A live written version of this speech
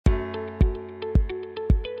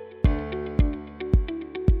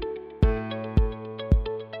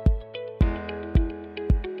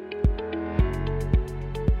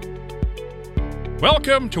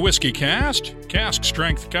Welcome to WhiskyCast, cask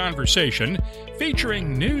strength conversation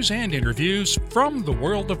featuring news and interviews from the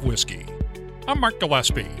world of whiskey. I'm Mark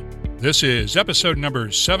Gillespie. This is episode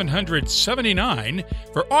number 779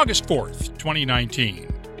 for August 4th, 2019.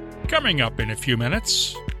 Coming up in a few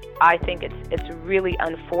minutes. I think it's really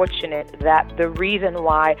unfortunate that the reason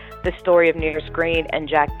why the story of Nearest Green and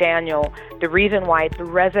Jack Daniel, the reason why it's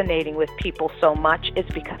resonating with people so much is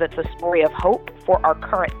because it's a story of hope for our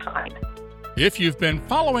current time. If you've been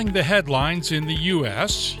following the headlines in the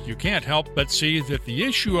U.S., you can't help but see that the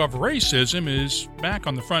issue of racism is back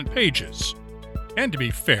on the front pages. And to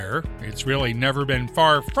be fair, it's really never been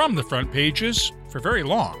far from the front pages for very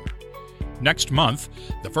long. Next month,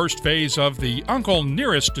 the first phase of the Uncle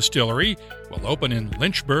Nearest Distillery will open in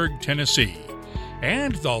Lynchburg, Tennessee.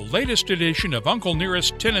 And the latest edition of Uncle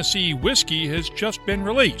Nearest Tennessee whiskey has just been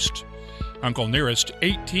released. Uncle Nearest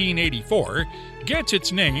 1884 gets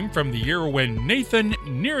its name from the year when Nathan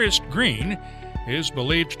Nearest Green is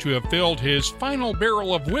believed to have filled his final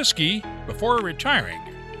barrel of whiskey before retiring.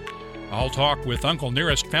 I'll talk with Uncle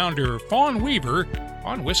Nearest founder Fawn Weaver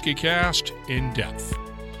on WhiskyCast In-Depth.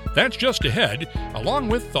 That's just ahead, along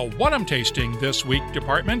with the What I'm Tasting This Week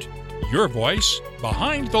department, your voice,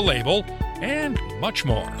 behind the label, and much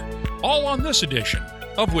more. All on this edition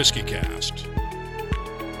of WhiskyCast.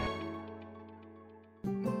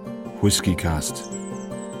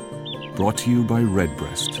 WhiskyCast, brought to you by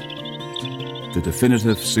Redbreast, the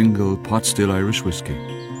definitive single pot still Irish whiskey.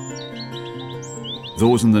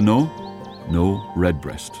 Those in the know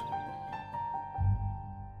Redbreast.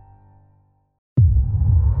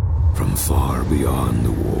 From far beyond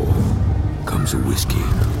the wall comes a whiskey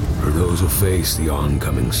for those who face the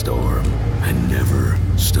oncoming storm and never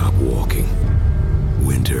stop walking.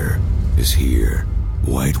 Winter is here.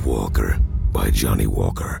 White Walker by Johnny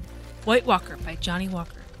Walker. White Walker by Johnny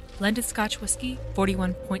Walker. Blended Scotch whiskey,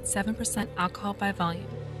 41.7% alcohol by volume.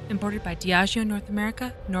 Imported by Diageo North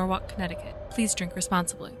America, Norwalk, Connecticut. Please drink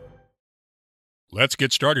responsibly. Let's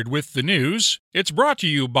get started with the news. It's brought to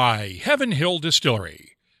you by Heaven Hill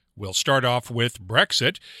Distillery. We'll start off with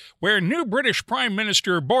Brexit, where new British Prime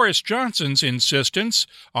Minister Boris Johnson's insistence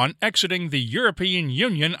on exiting the European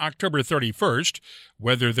Union October 31st,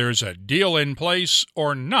 whether there's a deal in place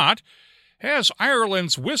or not, has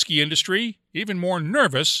Ireland's whiskey industry even more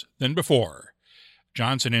nervous than before.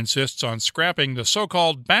 Johnson insists on scrapping the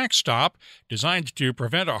so-called backstop designed to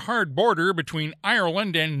prevent a hard border between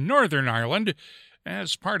Ireland and Northern Ireland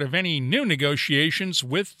as part of any new negotiations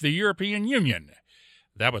with the European Union.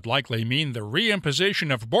 That would likely mean the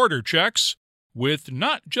reimposition of border checks, with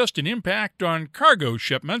not just an impact on cargo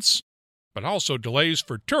shipments, but also delays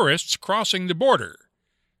for tourists crossing the border.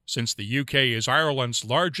 Since the UK is Ireland's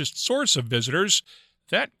largest source of visitors,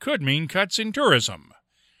 that could mean cuts in tourism.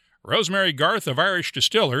 Rosemary Garth of Irish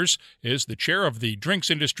Distillers is the chair of the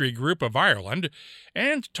Drinks Industry Group of Ireland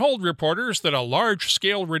and told reporters that a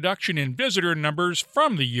large-scale reduction in visitor numbers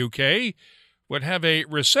from the UK would have a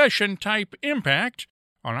recession-type impact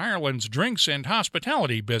on Ireland's drinks and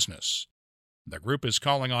hospitality business. The group is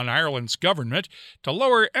calling on Ireland's government to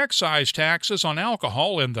lower excise taxes on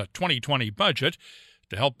alcohol in the 2020 budget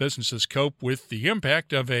to help businesses cope with the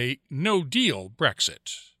impact of a no-deal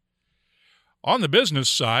Brexit. On the business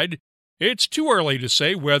side, it's too early to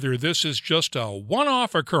say whether this is just a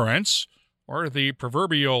one-off occurrence or the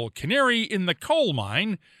proverbial canary in the coal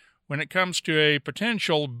mine when it comes to a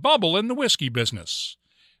potential bubble in the whiskey business.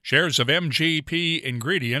 Shares of MGP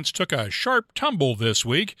Ingredients took a sharp tumble this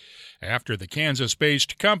week after the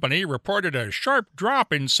Kansas-based company reported a sharp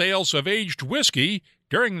drop in sales of aged whiskey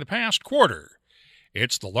during the past quarter.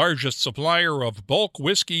 It's the largest supplier of bulk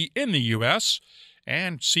whiskey in the U.S.,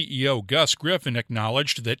 and CEO Gus Griffin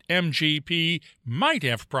acknowledged that MGP might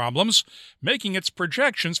have problems making its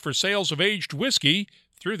projections for sales of aged whiskey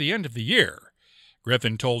through the end of the year.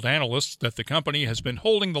 Griffin told analysts that the company has been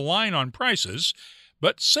holding the line on prices,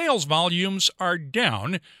 but sales volumes are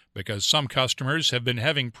down because some customers have been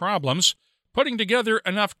having problems putting together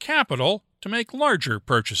enough capital to make larger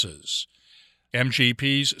purchases.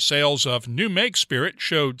 MGP's sales of new make spirit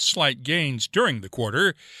showed slight gains during the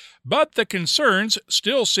quarter, but the concerns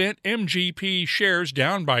still sent MGP shares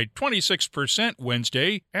down by 26%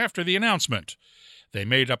 Wednesday after the announcement. They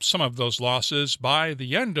made up some of those losses by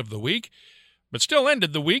the end of the week, but still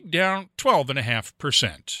ended the week down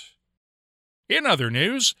 12.5%. In other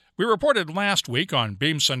news, we reported last week on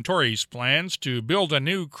Beam Suntory's plans to build a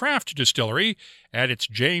new craft distillery at its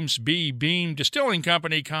James B. Beam Distilling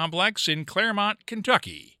Company complex in Claremont,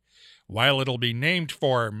 Kentucky. While it'll be named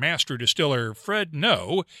for master distiller Fred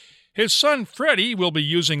No, his son Freddie will be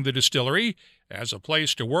using the distillery as a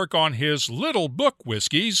place to work on his Little Book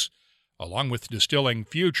whiskeys, along with distilling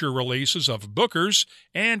future releases of Booker's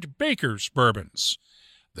and Baker's bourbons.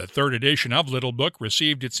 The third edition of Little Book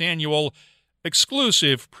received its annual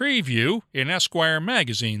exclusive preview in Esquire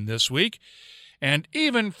magazine this week, and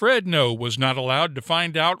even Fred No was not allowed to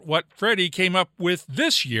find out what Freddie came up with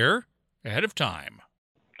this year ahead of time.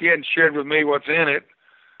 He hadn't shared with me what's in it.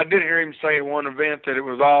 I did hear him say at one event that it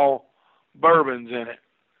was all bourbons in it.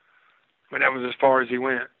 But that was as far as he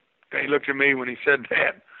went. And he looked at me when he said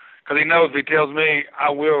that, because he knows if he tells me, I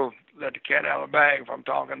will let the cat out of the bag if I'm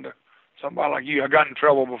talking to somebody like you. I got in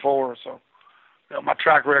trouble before, so my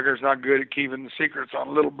track record's not good at keeping the secrets on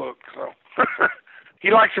a Little Book. So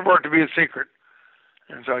he likes the work to be a secret.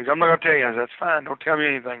 And so he said, I'm not going to tell you. I said, that's fine. Don't tell me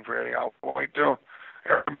anything, Freddie. I'll wait till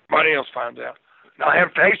everybody else finds out. Now, I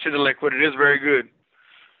have tasted the liquid. It is very good.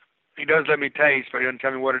 He does let me taste, but he doesn't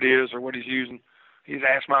tell me what it is or what he's using. He's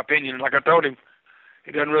asked my opinion. And like I told him,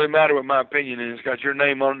 it doesn't really matter what my opinion is. It's got your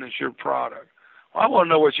name on it and it's your product. Well, I want to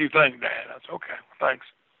know what you think, Dad. I said, okay, well, thanks.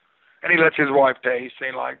 And he lets his wife taste.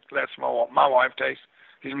 And he lets my wife taste.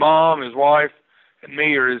 His mom, his wife, and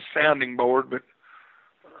me are his sounding board, but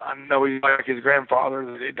I know he's like his grandfather.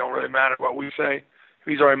 That it don't really matter what we say.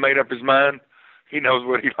 He's already made up his mind. He knows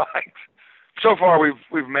what he likes. So far,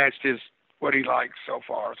 we've matched what he likes so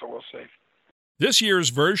far, so we'll see. This year's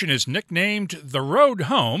version is nicknamed The Road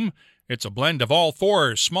Home. It's a blend of all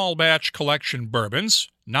 4 small batch collection bourbons,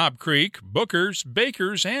 Knob Creek, Booker's,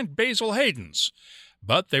 Baker's, and Basil Hayden's.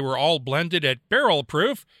 But they were all blended at barrel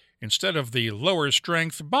proof instead of the lower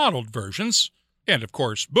strength bottled versions. And of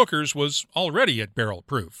course, Booker's was already at barrel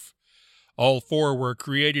proof. All 4 were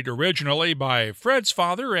created originally by Fred's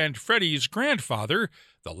father and Freddie's grandfather,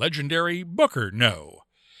 the legendary Booker No.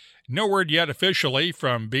 No word yet officially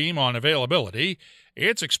from Beam on availability.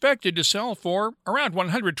 It's expected to sell for around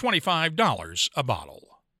 $125 a bottle.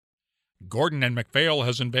 Gordon and MacPhail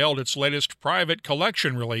has unveiled its latest private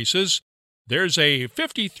collection releases. There's a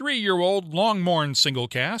 53-year-old Longmorn single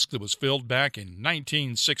cask that was filled back in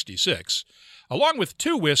 1966, along with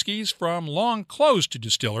 2 whiskeys from long-closed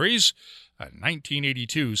distilleries, a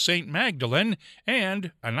 1982 St. Magdalene and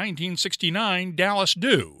a 1969 Dallas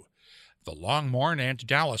Dew. The Longmorn and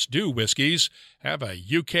Dallas Dew whiskeys have a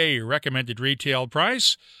UK recommended retail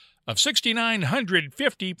price of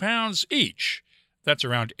 £6,950 each. That's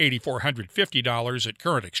around $8,450 at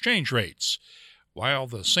current exchange rates, while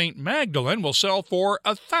the St. Magdalene will sell for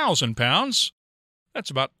 £1,000.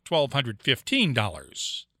 That's about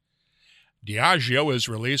 $1,215. Diageo is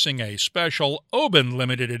releasing a special Oban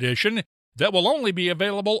limited edition that will only be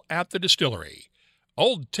available at the distillery.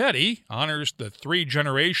 Old Teddy honors the 3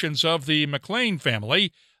 generations of the McLean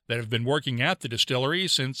family that have been working at the distillery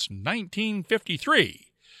since 1953.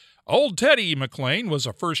 Old Teddy McLean was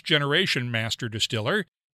a first-generation master distiller.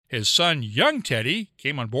 His son, Young Teddy,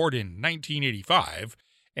 came on board in 1985,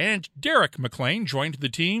 and Derek McLean joined the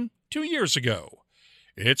team 2 years ago.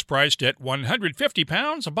 It's priced at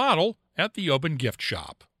 £150 a bottle at the Oban gift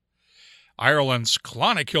shop. Ireland's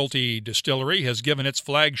Clonakilty Distillery has given its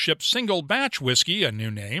flagship single-batch whiskey a new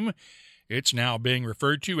name. It's now being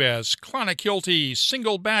referred to as Clonakilty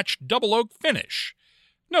Single-Batch Double Oak Finish.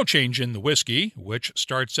 No change in the whiskey, which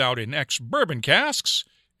starts out in ex-bourbon casks.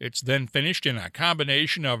 It's then finished in a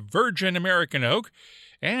combination of virgin American oak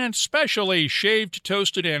and specially shaved,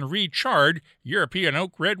 toasted, and recharred European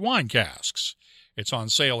oak red wine casks. It's on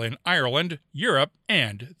sale in Ireland, Europe,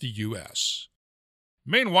 and the U.S.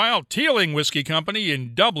 Meanwhile, Teeling Whiskey Company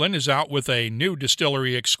in Dublin is out with a new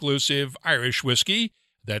distillery-exclusive Irish whiskey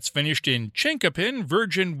that's finished in Chinkapin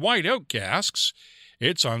virgin white oak casks.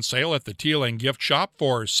 It's on sale at the Teeling gift shop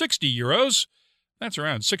for €60. That's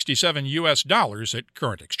around $67 at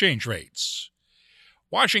current exchange rates.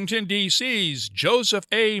 Washington, D.C.'s Joseph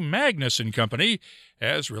A. Magnus & Company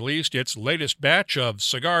has released its latest batch of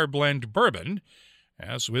cigar blend bourbon.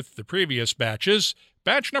 As with the previous batches,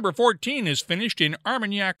 batch number 14 is finished in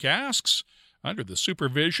Armagnac casks under the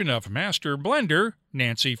supervision of master blender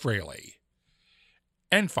Nancy Fraley.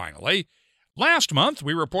 And finally, last month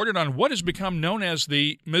we reported on what has become known as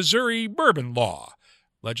the Missouri Bourbon Law,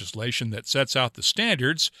 legislation that sets out the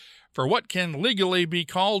standards for what can legally be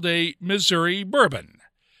called a Missouri bourbon.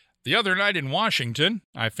 The other night in Washington,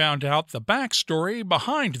 I found out the backstory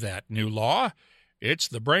behind that new law. It's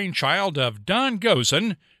the brainchild of Don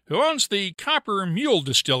Gosen, who owns the Copper Mule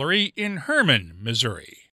Distillery in Hermann,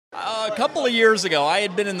 Missouri. A couple of years ago, I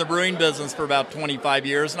had been in the brewing business for about 25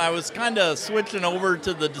 years, and I was kind of switching over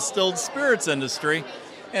to the distilled spirits industry.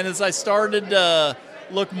 And as I started to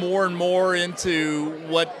look more and more into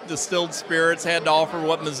what distilled spirits had to offer,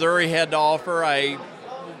 what Missouri had to offer, I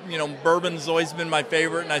bourbon's always been my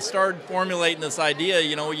favorite, and I started formulating this idea,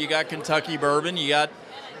 you got Kentucky bourbon, you got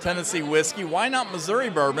Tennessee whiskey, why not Missouri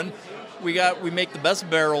bourbon? We make the best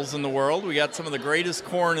barrels in the world, we got some of the greatest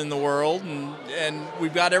corn in the world, and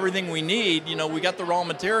we've got everything we need, we got the raw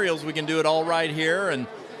materials, we can do it all right here. And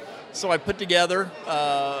so I put together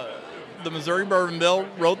the Missouri Bourbon Bill,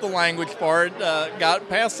 wrote the language for it,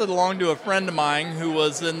 passed it along to a friend of mine who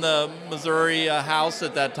was in the Missouri House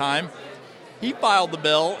at that time. He filed the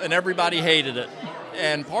bill, and everybody hated it.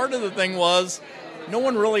 And part of the thing was, no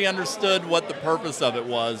one really understood what the purpose of it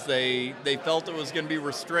was. They felt it was going to be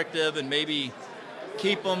restrictive and maybe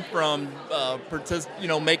keep them from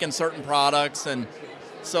making certain products, and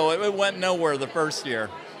so it went nowhere the first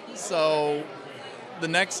year. So the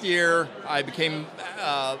next year, I became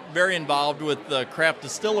very involved with the Craft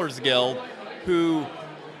Distillers Guild, who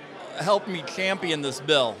helped me champion this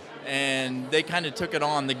bill. And they kind of took it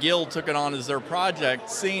on. The Guild took it on as their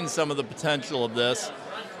project, seeing some of the potential of this.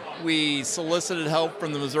 We solicited help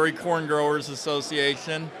from the Missouri Corn Growers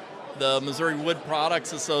Association, the Missouri Wood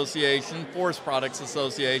Products Association, Forest Products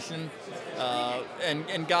Association,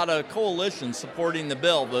 and got a coalition supporting the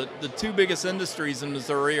bill. The two biggest industries in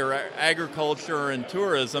Missouri are agriculture and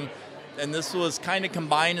tourism, and this was kind of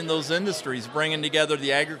combining those industries, bringing together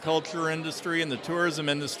the agriculture industry and the tourism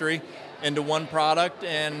industry into one product.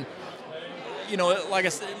 And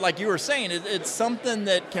like you were saying, it's something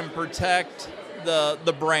that can protect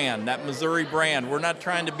the brand, that Missouri brand. We're not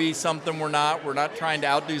trying to be something we're not. We're not trying to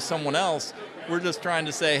outdo someone else. We're just trying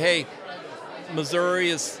to say, hey, Missouri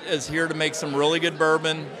is here to make some really good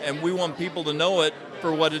bourbon, and we want people to know it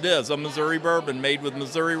for what it is, a Missouri bourbon made with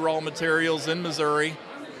Missouri raw materials in Missouri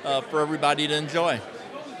for everybody to enjoy.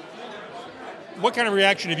 What kind of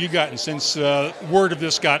reaction have you gotten since word of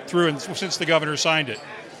this got through and since the governor signed it?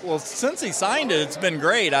 Well, since he signed it, it's been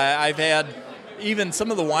great. I've had even some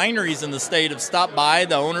of the wineries in the state have stopped by,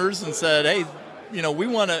 the owners, and said, hey, we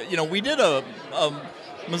want to, we did a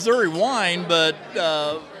Missouri wine, but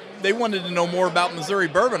they wanted to know more about Missouri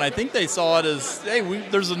bourbon. I think they saw it as, hey,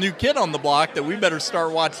 there's a new kid on the block that we better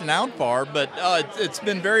start watching out for. But it's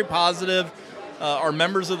been very positive. Our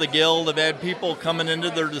members of the Guild have had people coming into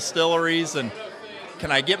their distilleries and,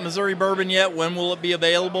 can I get Missouri bourbon yet? When will it be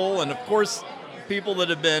available? And of course, people that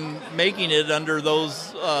have been making it under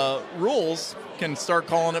those rules can start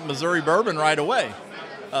calling it Missouri bourbon right away.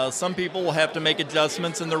 Some people will have to make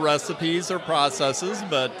adjustments in their recipes or processes,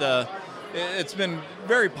 but it's been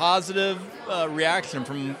very positive reaction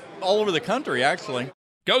from all over the country, actually.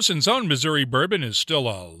 Gossen's own Missouri bourbon is still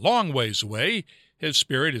a long ways away. His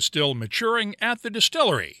spirit is still maturing at the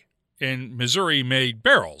distillery, in Missouri-made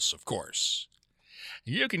barrels, of course.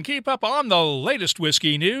 You can keep up on the latest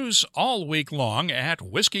whiskey news all week long at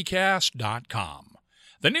WhiskyCast.com.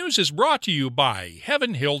 The news is brought to you by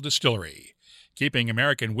Heaven Hill Distillery. Keeping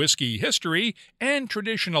American whiskey history and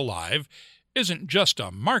tradition alive isn't just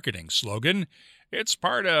a marketing slogan, it's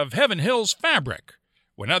part of Heaven Hill's fabric.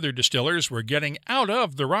 When other distillers were getting out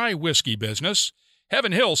of the rye whiskey business,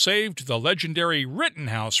 Heaven Hill saved the legendary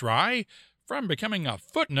Rittenhouse rye from becoming a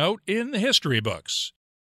footnote in the history books.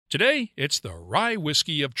 Today, it's the rye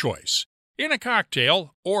whiskey of choice, in a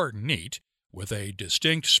cocktail or neat, with a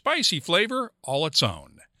distinct spicy flavor all its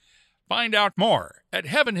own. Find out more at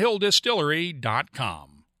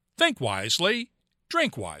heavenhilldistillery.com. Think wisely,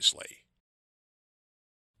 drink wisely.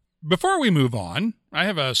 Before we move on, I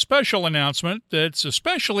have a special announcement that's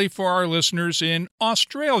especially for our listeners in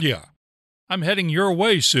Australia. I'm heading your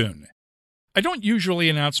way soon. I don't usually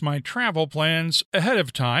announce my travel plans ahead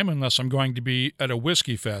of time unless I'm going to be at a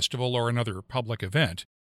whiskey festival or another public event.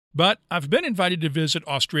 But I've been invited to visit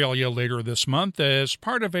Australia later this month as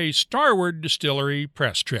part of a Starward Distillery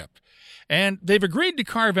press trip. And they've agreed to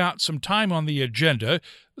carve out some time on the agenda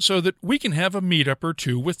so that we can have a meetup or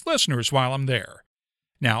two with listeners while I'm there.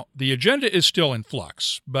 Now, the agenda is still in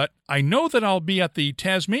flux, but I know that I'll be at the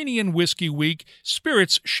Tasmanian Whiskey Week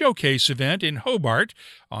Spirits Showcase event in Hobart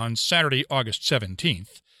on Saturday, August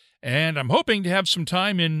 17th, and I'm hoping to have some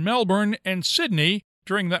time in Melbourne and Sydney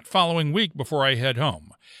during that following week before I head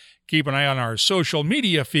home. Keep an eye on our social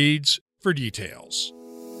media feeds for details.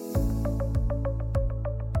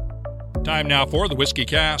 Time now for the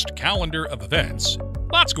WhiskyCast calendar of events.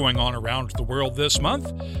 Lots going on around the world this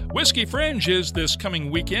month. Whiskey Fringe is this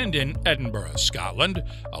coming weekend in Edinburgh, Scotland,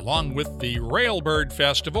 along with the Railbird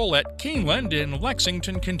Festival at Keeneland in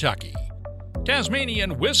Lexington, Kentucky.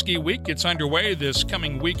 Tasmanian Whiskey Week gets underway this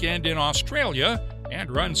coming weekend in Australia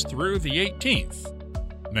and runs through the 18th.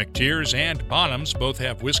 McTeers and Bonhams both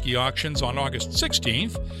have whiskey auctions on August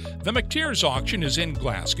 16th. The McTeers auction is in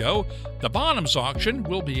Glasgow. The Bonhams auction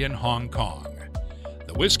will be in Hong Kong.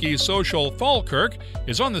 The Whiskey Social Falkirk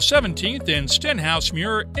is on the 17th in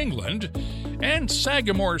Stenhousemuir, England, and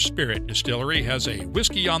Sagamore Spirit Distillery has a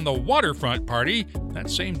Whiskey on the Waterfront party that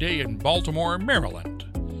same day in Baltimore, Maryland.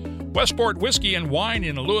 Westport Whiskey and Wine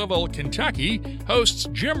in Louisville, Kentucky hosts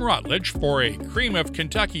Jim Rutledge for a Cream of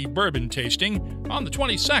Kentucky bourbon tasting on the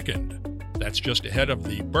 22nd. That's just ahead of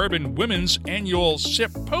the Bourbon Women's Annual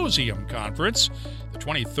Symposium Conference, the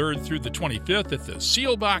 23rd through the 25th at the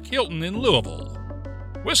Seelbach Hilton in Louisville.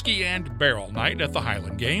 Whiskey and Barrel Night at the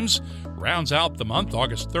Highland Games rounds out the month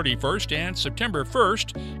August 31st and September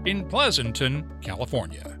 1st in Pleasanton,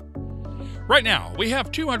 California. Right now, we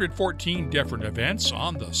have 214 different events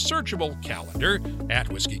on the searchable calendar at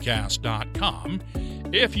whiskycast.com.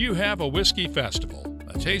 If you have a whiskey festival,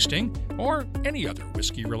 a tasting, or any other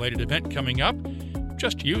whiskey-related event coming up,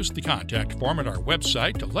 just use the contact form at our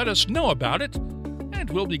website to let us know about it,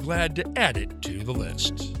 and we'll be glad to add it to the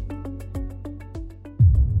list.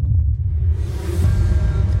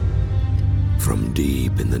 From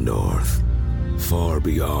deep in the north, far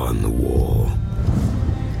beyond the wall,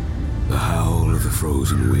 the howl of the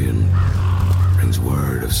frozen wind brings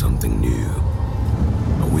word of something new.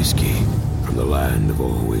 A whiskey from the land of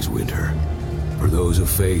always winter, for those who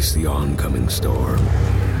face the oncoming storm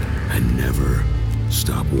and never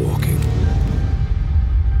stop walking.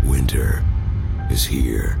 Winter is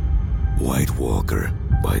here. White Walker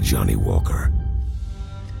by Johnny Walker.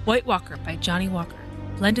 White Walker by Johnny Walker.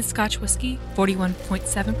 Blended Scotch whiskey,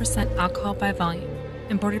 41.7% alcohol by volume.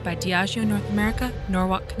 Imported by Diageo North America,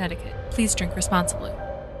 Norwalk, Connecticut. Please drink responsibly.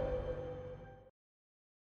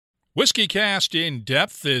 WhiskyCast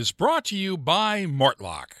In-Depth is brought to you by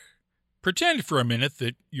Mortlock. Pretend for a minute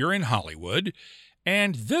that you're in Hollywood,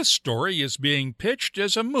 and this story is being pitched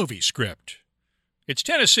as a movie script. It's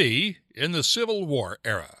Tennessee in the Civil War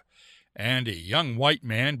era, and a young white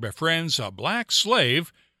man befriends a black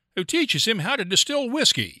slave who teaches him how to distill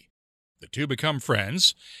whiskey. The two become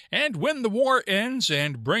friends, and when the war ends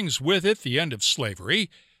and brings with it the end of slavery,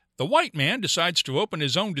 the white man decides to open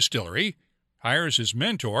his own distillery, hires his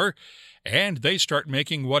mentor, and they start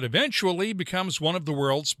making what eventually becomes one of the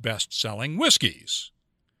world's best-selling whiskeys.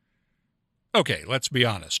 Okay, let's be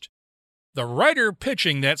honest. The writer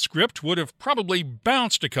pitching that script would have probably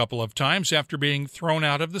bounced a couple of times after being thrown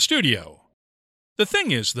out of the studio. The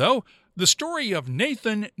thing is, though, the story of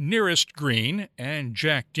Nathan Nearest Green and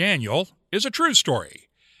Jack Daniel is a true story.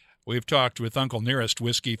 We've talked with Uncle Nearest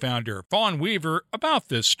Whiskey founder Fawn Weaver about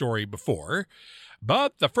this story before,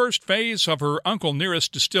 but the first phase of her Uncle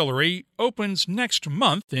Nearest Distillery opens next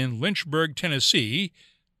month in Lynchburg, Tennessee,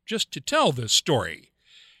 just to tell this story.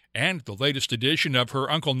 And the latest edition of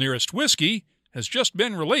her Uncle Nearest Whiskey has just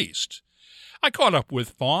been released. I caught up with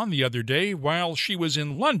Fawn the other day while she was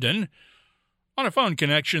in London on a phone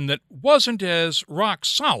connection that wasn't as rock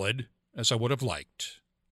solid as I would have liked.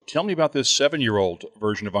 Tell me about this 7-year-old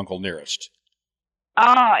version of Uncle Nearest.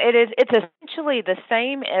 It's essentially the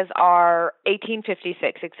same as our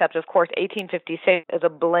 1856, except, of course, 1856 is a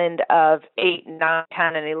blend of 8, 9,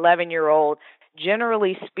 10, and 11-year-old.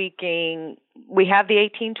 Generally speaking, we have the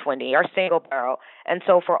 1820, our single barrel. And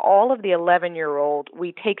so for all of the 11-year-old,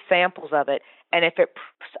 we take samples of it. And if it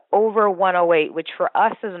proofs over 108, which for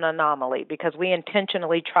us is an anomaly because we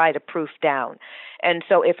intentionally try to proof down. And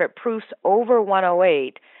so if it proofs over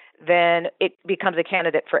 108, then it becomes a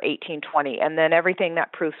candidate for 1820. And then everything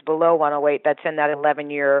that proofs below 108, that's in that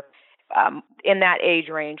 11-year, in that age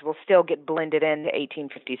range, will still get blended into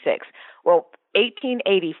 1856. Well,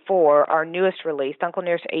 1884, our newest release, Uncle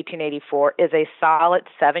Nearest 1884, is a solid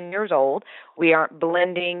 7 years old. We aren't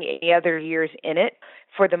blending any other years in it.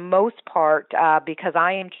 For the most part, because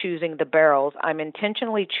I am choosing the barrels, I'm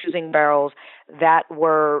intentionally choosing barrels that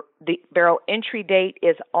were, the barrel entry date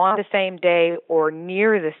is on the same day or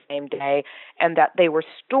near the same day, and that they were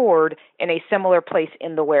stored in a similar place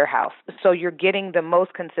in the warehouse. So you're getting the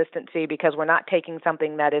most consistency because we're not taking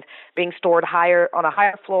something that is being stored higher on a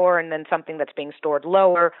higher floor and then something that's being stored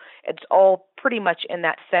lower. It's all pretty much in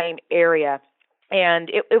that same area. And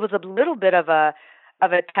it was a little bit of a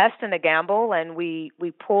test and a gamble, and we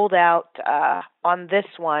pulled out on this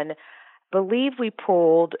one, believe we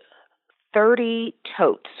pulled 30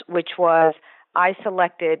 totes, which was, I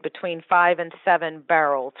selected between 5 and 7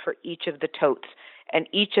 barrels for each of the totes, and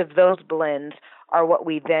each of those blends are what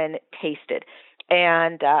we then tasted.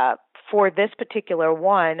 And for this particular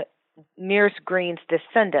one, Nearest Green's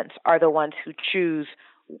descendants are the ones who choose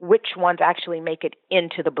which ones actually make it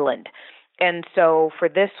into the blend. And so for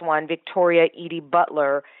this one, Victoria Edie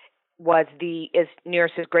Butler is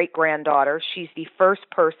Nearest's great-granddaughter. She's the first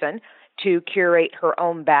person to curate her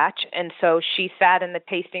own batch. And so she sat in the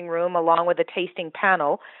tasting room along with a tasting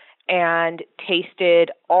panel and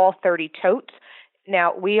tasted all 30 totes.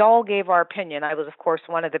 Now, we all gave our opinion. I was, of course,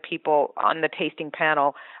 one of the people on the tasting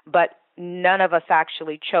panel, but none of us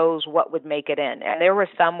actually chose what would make it in. And there were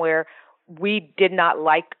some where we did not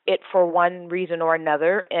like it for one reason or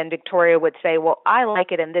another, and Victoria would say, well, I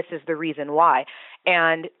like it, and this is the reason why,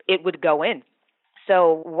 and it would go in.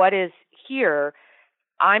 So what is here,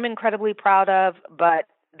 I'm incredibly proud of, but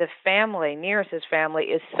the family, Nearest's family,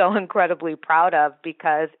 is so incredibly proud of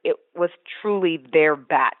because it was truly their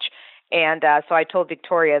batch. And so I told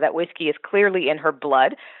Victoria that whiskey is clearly in her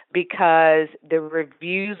blood because the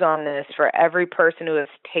reviews on this for every person who has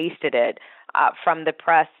tasted it from the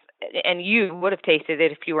press, and you would have tasted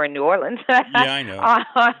it if you were in New Orleans. Yeah, I know.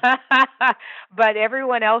 But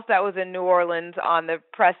everyone else that was in New Orleans on the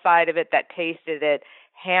press side of it that tasted it,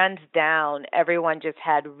 hands down, everyone just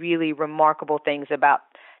had really remarkable things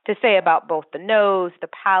to say about both the nose, the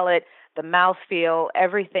palate, the mouthfeel,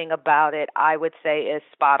 everything about it, I would say is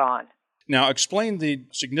spot on. Now, explain the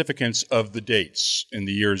significance of the dates and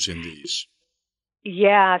the years in these.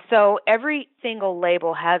 Yeah, so every single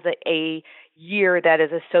label has a year that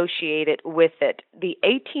is associated with it. The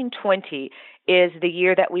 1820 is the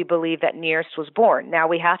year that we believe that Nearest was born. Now,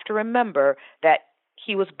 we have to remember that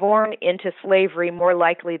he was born into slavery more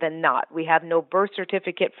likely than not. We have no birth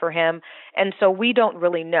certificate for him, and so we don't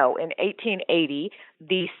really know. In 1880,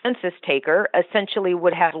 the census taker essentially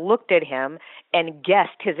would have looked at him and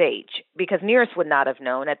guessed his age, because Nearest would not have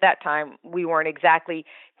known. At that time, we weren't exactly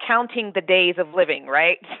counting the days of living,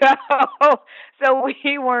 right? So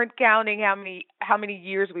we weren't counting how many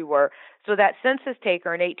years we were. So that census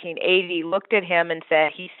taker in 1880 looked at him and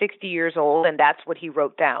said, he's 60 years old, and that's what he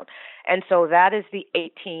wrote down. And so that is the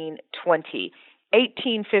 1820.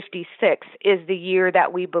 1856 is the year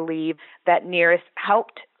that we believe that Nearest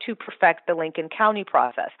helped to perfect the Lincoln County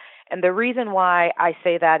process. And the reason why I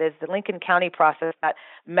say that is the Lincoln County process, that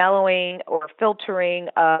mellowing or filtering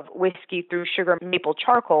of whiskey through sugar maple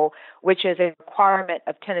charcoal, which is a requirement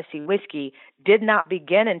of Tennessee whiskey, did not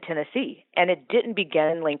begin in Tennessee, and it didn't begin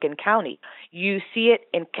in Lincoln County. You see it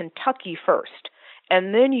in Kentucky first,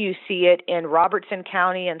 and then you see it in Robertson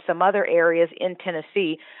County and some other areas in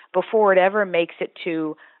Tennessee before it ever makes it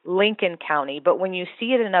to Lincoln County. But when you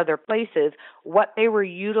see it in other places, what they were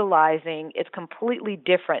utilizing is completely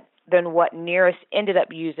different than what Nearest ended up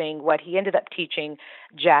using, what he ended up teaching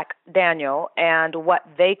Jack Daniel, and what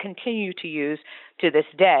they continue to use to this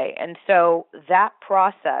day. And so that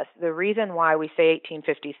process, the reason why we say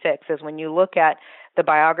 1856 is when you look at the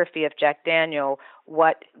biography of Jack Daniel,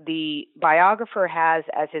 what the biographer has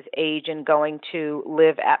as his age in going to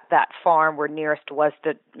live at that farm where Nearest was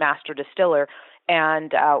the master distiller,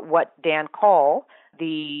 and what Dan Call,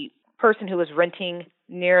 the person who was renting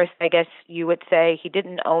Nearest, I guess you would say, he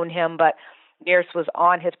didn't own him, but Nearest was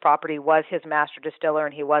on his property, was his master distiller,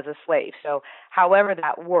 and he was a slave. So however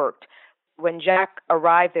that worked, when Jack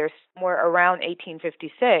arrived there somewhere around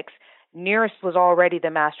 1856, Nearest was already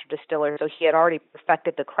the master distiller, so he had already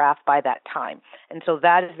perfected the craft by that time. And so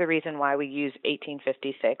that is the reason why we use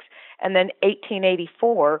 1856. And then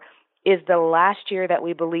 1884 is the last year that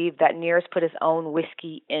we believe that Nearest put his own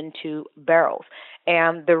whiskey into barrels.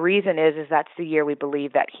 And the reason is that's the year we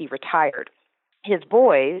believe that he retired. His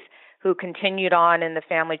boys, who continued on in the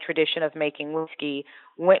family tradition of making whiskey,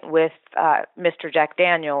 went with Mr. Jack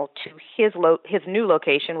Daniel to his new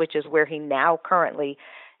location, which is where he now currently,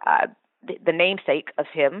 the namesake of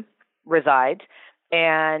him, resides.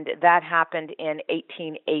 And that happened in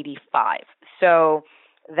 1885. So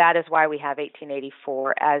that is why we have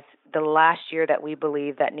 1884 as the last year that we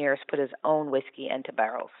believe that Nearest put his own whiskey into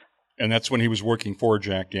barrels. And that's when he was working for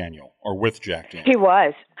Jack Daniel, or with Jack Daniel. He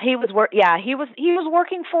was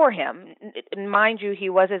working for him. Mind you, he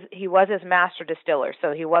was his master distiller,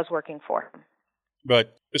 so he was working for him.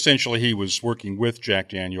 But essentially, he was working with Jack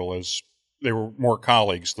Daniel as they were more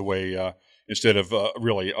colleagues, the way instead of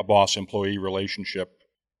really a boss-employee relationship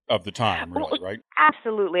of the time, really, right?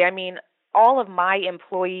 Absolutely. I mean, all of my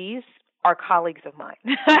employees are colleagues of mine,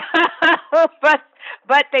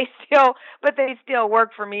 but they still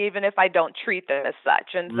work for me, even if I don't treat them as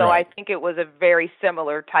such. And so right. I think it was a very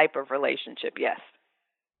similar type of relationship. Yes.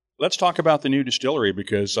 Let's talk about the new distillery,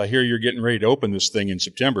 because I hear you're getting ready to open this thing in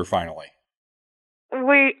September finally.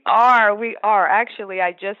 We are. Actually,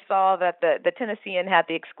 I just saw that the Tennessean had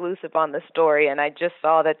the exclusive on the story, and I just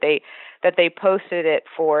saw that they posted it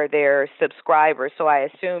for their subscribers, so I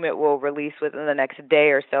assume it will release within the next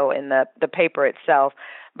day or so in the paper itself.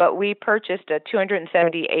 but we purchased a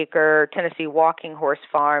 270-acre Tennessee walking horse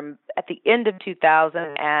farm at the end of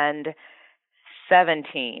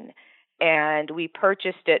 2017. And we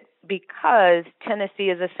purchased it because Tennessee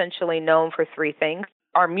is essentially known for three things.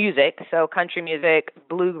 Our music, so country music,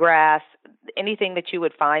 bluegrass, anything that you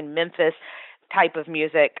would find, Memphis type of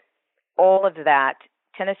music, all of that,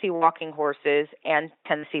 Tennessee walking horses, and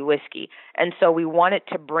Tennessee whiskey. And so we wanted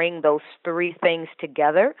to bring those three things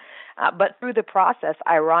together. But through the process,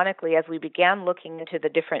 ironically, as we began looking into the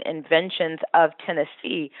different inventions of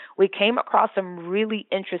Tennessee, we came across some really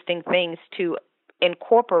interesting things to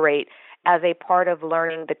incorporate as a part of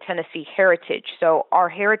learning the Tennessee heritage. So our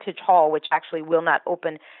Heritage Hall, which actually will not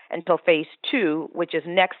open until Phase 2, which is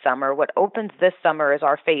next summer. What opens this summer is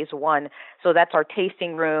our Phase 1. So that's our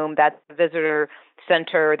tasting room, that's the visitor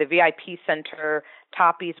center, the VIP center,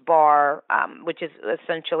 Toppy's bar, which is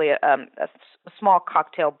essentially a small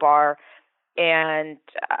cocktail bar, and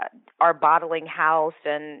our bottling house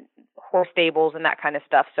and horse stables and that kind of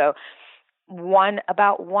stuff. So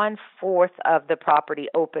about 1/4 of the property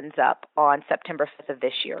opens up on September 5th of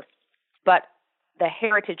this year. But the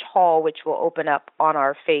Heritage Hall, which will open up on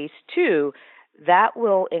our Phase 2, that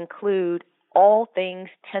will include all things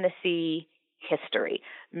Tennessee history,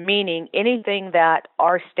 meaning anything that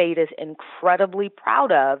our state is incredibly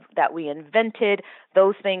proud of, that we invented,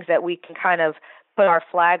 those things that we can kind of put our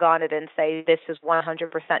flag on it and say, this is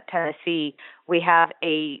 100% Tennessee. We have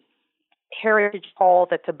a Heritage Hall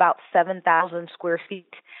that's about 7,000 square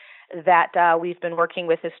feet that we've been working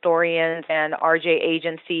with historians and RJ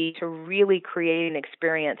Agency to really create an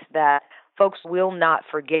experience that folks will not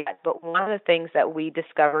forget. But one of the things that we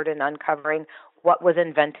discovered in uncovering what was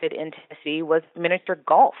invented in Tennessee was miniature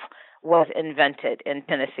golf was invented in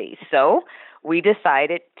Tennessee. So we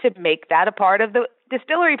decided to make that a part of the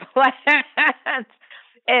distillery plans.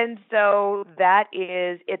 And so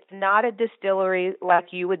it's not a distillery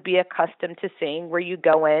like you would be accustomed to seeing, where you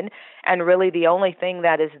go in and really the only thing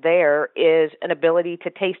that is there is an ability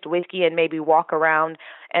to taste whiskey and maybe walk around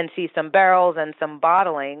and see some barrels and some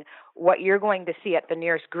bottling. What you're going to see at the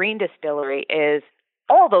Nearest Green Distillery is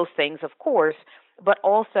all those things, of course, but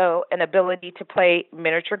also an ability to play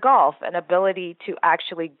miniature golf, an ability to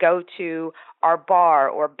actually go to our bar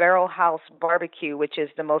or Barrel House Barbecue, which is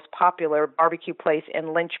the most popular barbecue place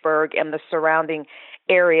in Lynchburg and the surrounding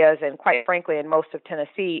areas, and quite frankly, in most of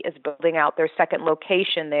Tennessee, is building out their second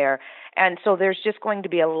location there. And so there's just going to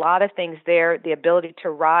be a lot of things there, the ability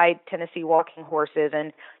to ride Tennessee walking horses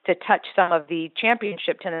and to touch some of the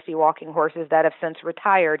championship Tennessee walking horses that have since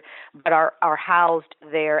retired, but are housed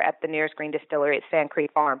there at the Nearest Green Distillery at Sand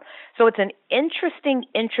Creek Farm. So it's an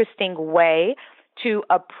interesting way to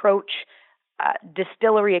approach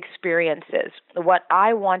distillery experiences. What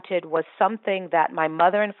I wanted was something that my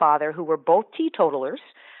mother and father, who were both teetotalers,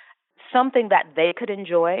 something that they could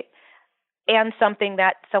enjoy, and something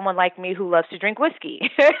that someone like me who loves to drink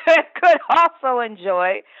whiskey could also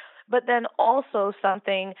enjoy, but then also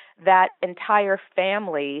something that entire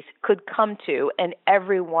families could come to and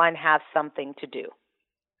everyone have something to do.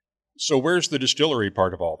 So where's the distillery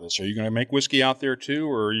part of all this? Are you going to make whiskey out there too,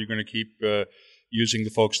 or are you going to keep using the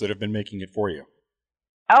folks that have been making it for you?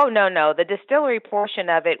 Oh, no. The distillery portion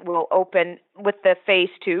of it will open with the Phase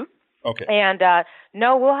 2. Okay. And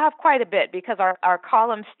no, we'll have quite a bit because our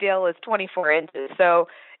column still is 24 inches. So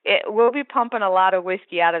we'll be pumping a lot of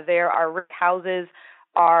whiskey out of there. Our rick houses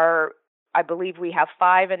are, I believe we have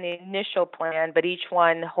 5 in the initial plan, but each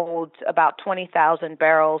one holds about 20,000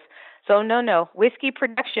 barrels. So no, whiskey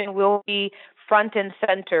production will be front and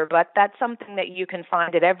center, but that's something that you can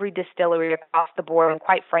find at every distillery across the board. And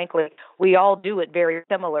quite frankly, we all do it very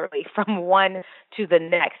similarly from one to the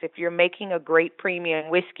next. If you're making a great premium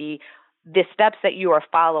whiskey, the steps that you are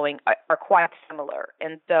following are quite similar.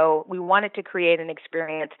 And so we wanted to create an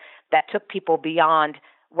experience that took people beyond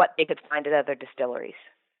what they could find at other distilleries.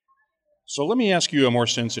 So let me ask you a more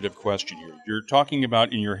sensitive question here. You're talking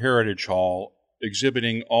about in your Heritage Hall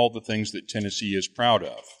exhibiting all the things that Tennessee is proud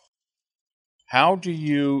of. How do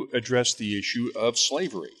you address the issue of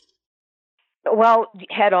slavery? Well,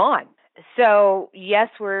 head on. So, yes,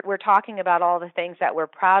 we're talking about all the things that we're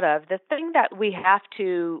proud of. The thing that we have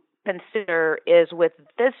to consider is with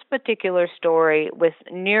this particular story, with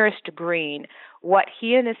Nearest Green, what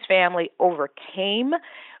he and his family overcame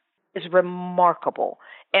is remarkable.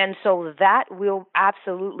 And so that will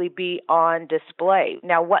absolutely be on display.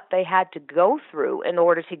 Now, what they had to go through in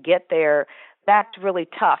order to get there, that's really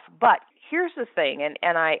tough. But here's the thing,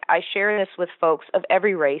 and I share this with folks of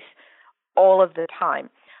every race all of the time.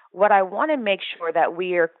 What I want to make sure that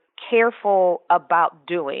we are careful about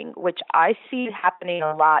doing, which I see happening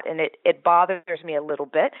a lot, and it bothers me a little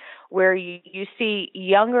bit, where you see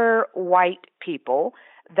younger white people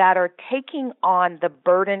that are taking on the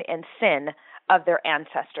burden and sin of their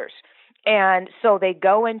ancestors. And so they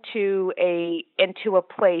go into a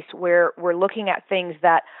place where we're looking at things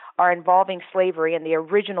that are involving slavery and the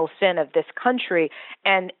original sin of this country,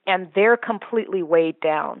 and they're completely weighed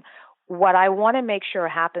down. What I want to make sure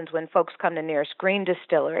happens when folks come to Nearest Green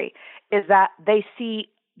Distillery is that they see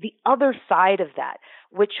the other side of that,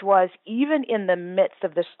 which was even in the midst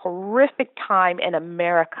of this horrific time in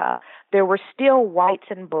America, there were still whites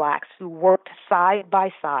and blacks who worked side by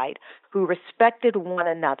side, who respected one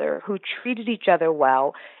another, who treated each other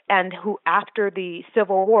well, and who, after the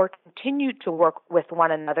Civil War, continued to work with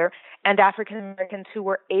one another, and African Americans who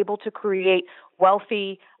were able to create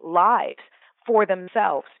wealthy lives for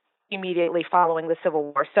themselves immediately following the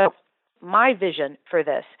Civil War. So my vision for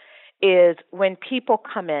this is when people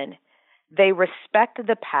come in, they respect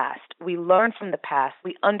the past. We learn from the past.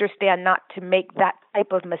 We understand not to make that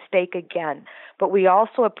type of mistake again. But we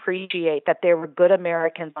also appreciate that there were good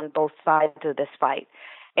Americans on both sides of this fight.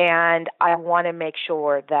 And I want to make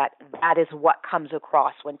sure that that is what comes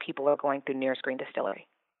across when people are going through Nearest Green Distillery.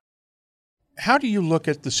 How do you look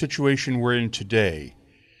at the situation we're in today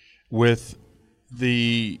with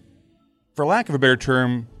the, for lack of a better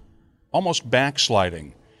term, almost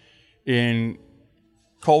backsliding in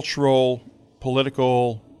cultural,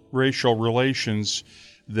 political, racial relations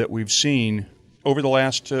that we've seen over the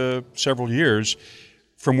last several years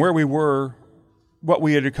from where we were, what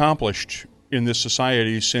we had accomplished in this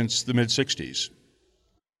society since the mid-'60s?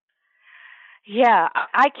 Yeah,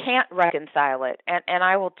 I can't reconcile it. And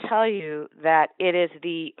I will tell you that it is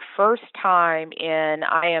the first time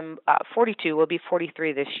I am 42, will be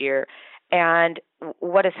 43 this year, and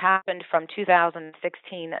what has happened from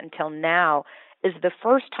 2016 until now is the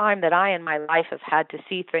first time that I in my life have had to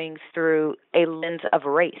see things through a lens of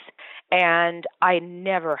race. And I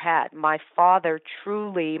never had. My father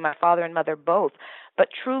and mother both, but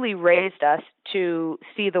truly raised us to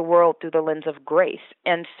see the world through the lens of grace.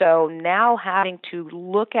 And so now having to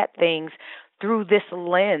look at things through this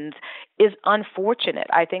lens is unfortunate.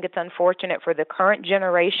 I think it's unfortunate for the current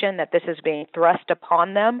generation that this is being thrust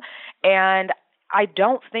upon them. And I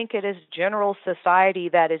don't think it is general society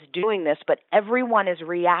that is doing this, but everyone is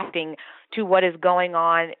reacting to what is going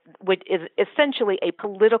on, which is essentially a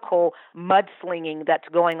political mudslinging that's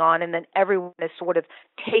going on, and then everyone has sort of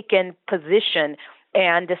taken position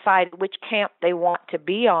and decided which camp they want to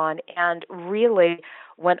be on. And really,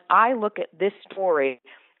 when I look at this story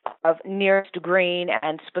of Nearest Green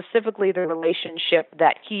and specifically the relationship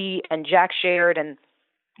that he and Jack shared and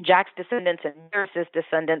Jack's descendants and Nearest's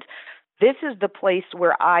descendants, this is the place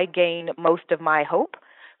where I gain most of my hope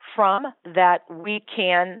from, that we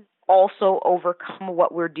can also overcome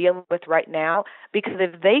what we're dealing with right now. Because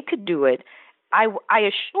if they could do it, I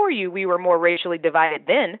assure you we were more racially divided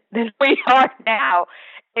then than we are now.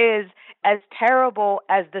 Is as terrible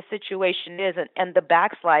as the situation is and the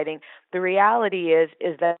backsliding, the reality is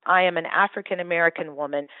that I am an African-American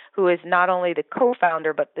woman who is not only the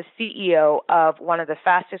co-founder but the CEO of one of the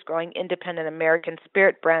fastest growing independent American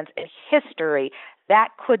spirit brands in history. That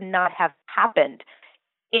could not have happened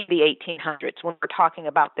in the 1800s when we're talking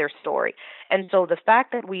about their story. And so the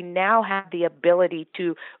fact that we now have the ability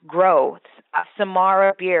to grow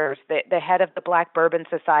Samara Beers, the head of the Black Bourbon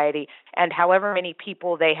Society, and however many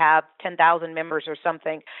people they have, 10,000 members or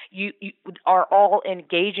something, you are all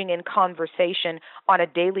engaging in conversation on a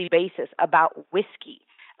daily basis about whiskey,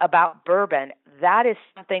 about bourbon. That is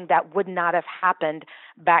something that would not have happened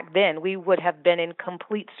back then. We would have been in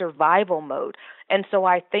complete survival mode. And so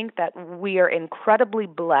I think that we are incredibly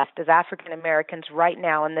blessed as African Americans right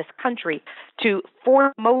now in this country to,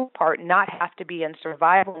 for the most part, not have to be in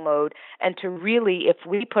survival mode, and to really, if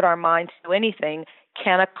we put our minds to anything,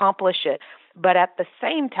 can accomplish it. But at the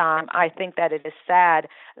same time, I think that it is sad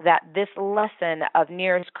that this lesson of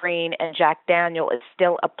Nearest Green and Jack Daniel is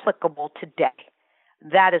still applicable today.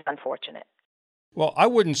 That is unfortunate. Well, I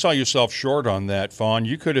wouldn't sell yourself short on that, Fawn.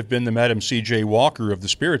 You could have been the Madam C.J. Walker of the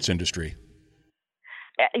spirits industry.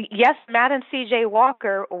 Yes, Madam C.J.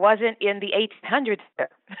 Walker wasn't in the 1800s.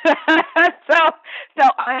 So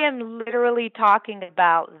I am literally talking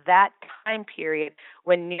about that time period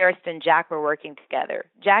when Nearest and Jack were working together.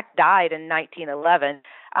 Jack died in 1911.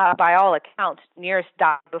 By all accounts, Nearest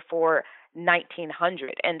died before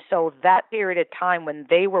 1900. And so that period of time when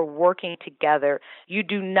they were working together, you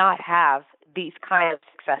do not have these kind of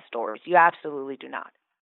success stories. You absolutely do not.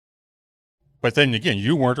 But then again,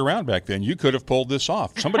 you weren't around back then. You could have pulled this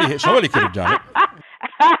off. Somebody could have done it.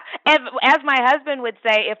 as my husband would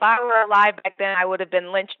say, if I were alive back then, I would have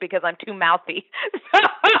been lynched because I'm too mouthy.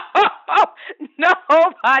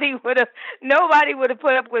 Nobody would have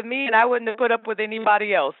put up with me, and I wouldn't have put up with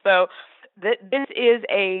anybody else. So this is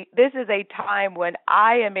a time when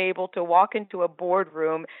I am able to walk into a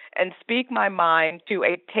boardroom and speak my mind to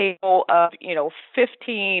a table of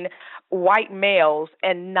 15 white males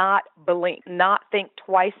and not blink, not think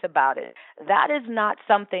twice about it. That is not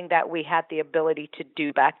something that we had the ability to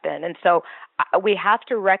do back then. And so we have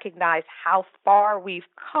to recognize how far we've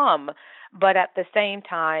come, but at the same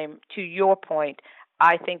time, to your point,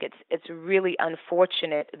 I think it's really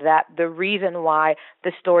unfortunate that the reason why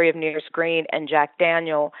the story of Nearest Green and Jack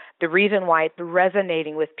Daniel, the reason why it's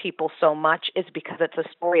resonating with people so much is because it's a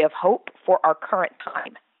story of hope for our current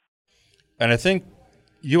time. And I think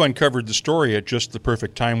you uncovered the story at just the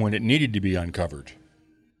perfect time when it needed to be uncovered.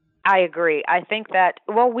 I agree. I think that,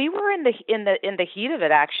 we were in the heat of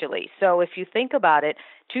it, actually. So if you think about it,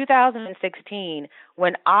 2016,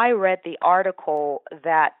 when I read the article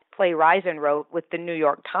that Clay Risen wrote with the New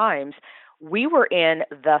York Times, we were in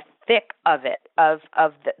the thick of it, of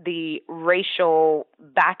the racial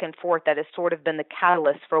back and forth that has sort of been the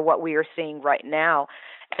catalyst for what we are seeing right now.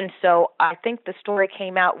 And so I think the story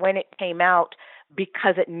came out when it came out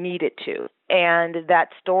because it needed to. And that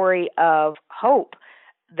story of hope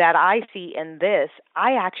that I see in this,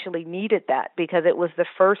 I actually needed that because it was the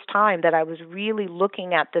first time that I was really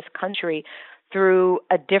looking at this country through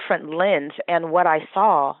a different lens, and what I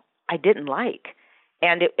saw, I didn't like.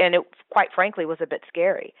 And it quite frankly was a bit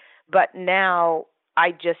scary. But now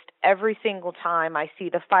every single time I see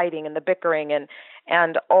the fighting and the bickering and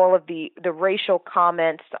all of the racial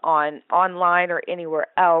comments online or anywhere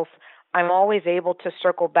else, I'm always able to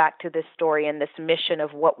circle back to this story and this mission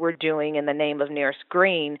of what we're doing in the name of Nearest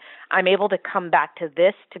Green. I'm able to come back to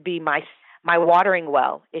this to be my watering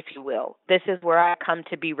well, if you will. This is where I come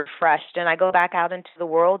to be refreshed, and I go back out into the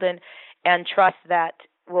world and trust that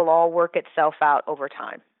will all work itself out over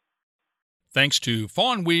time. Thanks to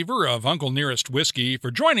Fawn Weaver of Uncle Nearest Whiskey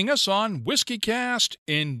for joining us on WhiskyCast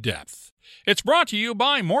In-Depth. It's brought to you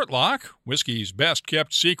by Mortlock, whiskey's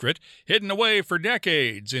best-kept secret, hidden away for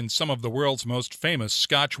decades in some of the world's most famous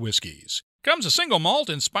Scotch whiskeys. Comes a single malt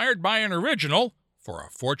inspired by an original for a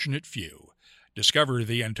fortunate few. Discover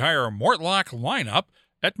the entire Mortlock lineup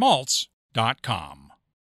at malts.com.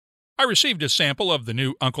 I received a sample of the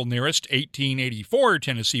new Uncle Nearest 1884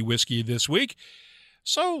 Tennessee whiskey this week,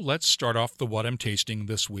 so let's start off the What I'm Tasting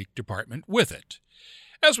This Week department with it.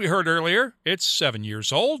 As we heard earlier, it's 7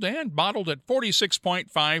 years old and bottled at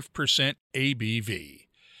 46.5% ABV.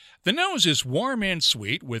 The nose is warm and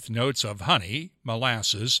sweet with notes of honey,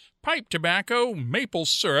 molasses, pipe tobacco, maple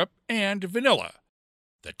syrup, and vanilla.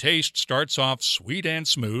 The taste starts off sweet and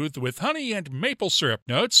smooth with honey and maple syrup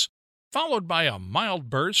notes, followed by a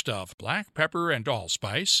mild burst of black pepper and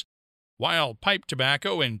allspice, while pipe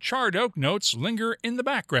tobacco and charred oak notes linger in the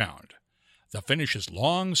background. The finish is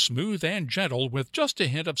long, smooth, and gentle with just a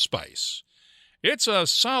hint of spice. It's a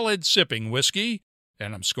solid sipping whiskey,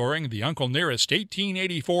 and I'm scoring the Uncle Nearest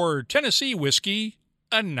 1884 Tennessee whiskey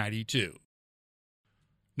a 92.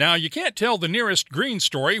 Now, you can't tell the Nearest Green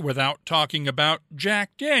story without talking about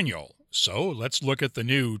Jack Daniel, so let's look at the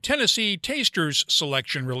new Tennessee Tasters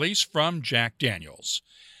Selection release from Jack Daniel's.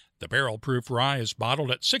 The barrel-proof rye is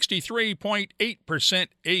bottled at 63.8%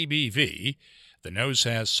 ABV. The nose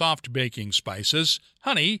has soft baking spices,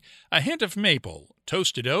 honey, a hint of maple,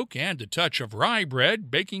 toasted oak, and a touch of rye bread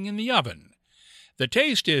baking in the oven. The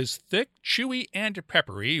taste is thick, chewy, and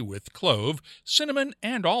peppery with clove, cinnamon,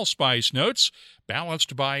 and allspice notes,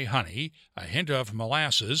 balanced by honey, a hint of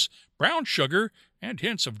molasses, brown sugar, and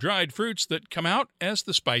hints of dried fruits that come out as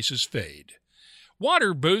the spices fade.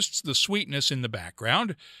 Water boosts the sweetness in the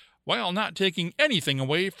background, while not taking anything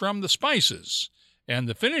away from the spices, and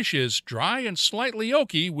the finish is dry and slightly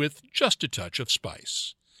oaky with just a touch of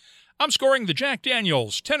spice. I'm scoring the Jack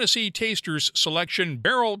Daniel's Tennessee Tasters Selection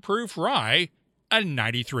Barrel Proof Rye a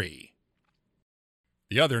 93.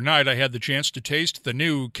 The other night I had the chance to taste the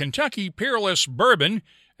new Kentucky Peerless Bourbon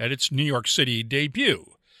at its New York City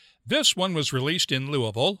debut. This one was released in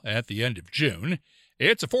Louisville at the end of June.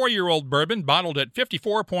 It's a 4-year-old bourbon bottled at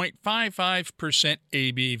 54.55%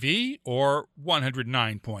 ABV or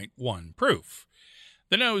 109.1 proof.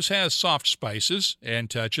 The nose has soft spices and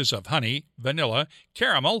touches of honey, vanilla,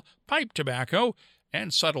 caramel, pipe tobacco,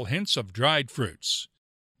 and subtle hints of dried fruits.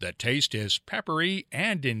 The taste is peppery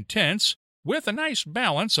and intense, with a nice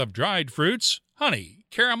balance of dried fruits, honey,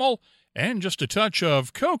 caramel, and just a touch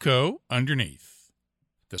of cocoa underneath.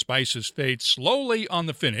 The spices fade slowly on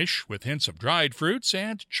the finish, with hints of dried fruits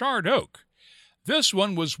and charred oak. This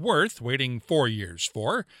one was worth waiting 4 years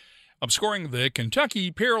for. I'm scoring the Kentucky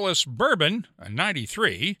Peerless Bourbon, a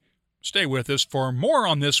 93. Stay with us for more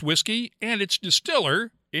on this whiskey and its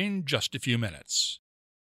distiller in just a few minutes.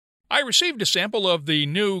 I received a sample of the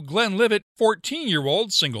new Glenlivet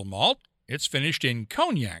 14-year-old single malt. It's finished in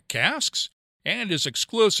cognac casks and is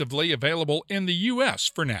exclusively available in the U.S.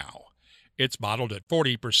 for now. It's bottled at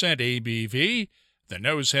 40% ABV. The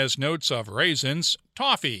nose has notes of raisins,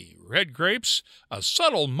 toffee, red grapes, a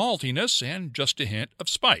subtle maltiness, and just a hint of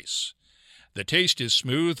spice. The taste is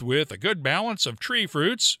smooth with a good balance of tree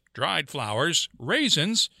fruits, dried flowers,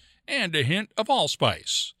 raisins, and a hint of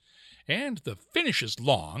allspice. And the finish is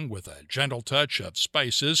long with a gentle touch of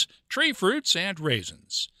spices, tree fruits, and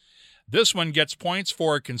raisins. This one gets points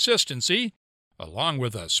for consistency, along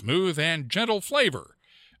with a smooth and gentle flavor.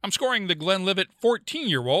 I'm scoring the Glenlivet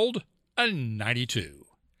 14-year-old a 92.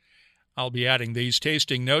 I'll be adding these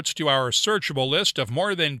tasting notes to our searchable list of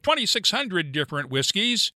more than 2,600 different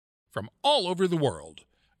whiskeys from all over the world.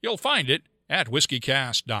 You'll find it at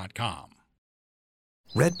WhiskyCast.com.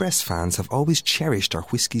 Redbreast fans have always cherished our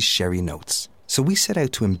whiskey's sherry notes, so we set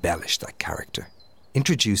out to embellish that character.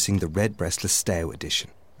 Introducing the Redbreast Listowel edition,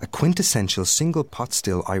 a quintessential single pot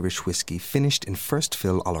still Irish whiskey finished in first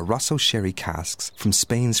fill Oloroso sherry casks from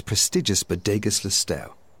Spain's prestigious Bodegas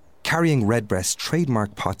Listowel. Carrying Redbreast's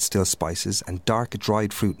trademark pot still spices and dark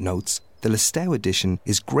dried fruit notes, the Listowel edition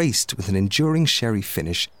is graced with an enduring sherry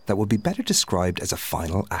finish that would be better described as a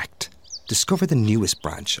final act. Discover the newest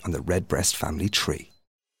branch on the Redbreast family tree.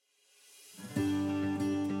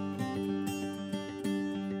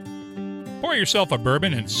 Pour yourself a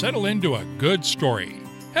bourbon and settle into a good story.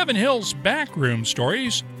 Heaven Hill's Backroom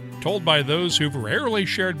Stories, told by those who've rarely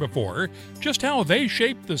shared before just how they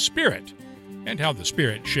shape the spirit and how the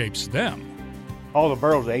spirit shapes them. All the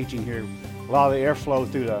barrels are aging here. A lot of the airflow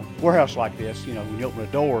through the warehouse like this, when you open the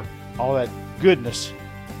door, all that goodness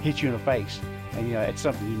hits you in the face. And, it's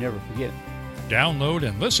something you never forget. Download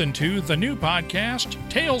and listen to the new podcast,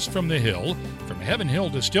 Tales from the Hill, from Heaven Hill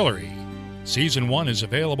Distillery. Season 1 is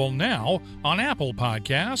available now on Apple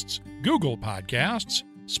Podcasts, Google Podcasts,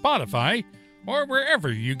 Spotify, or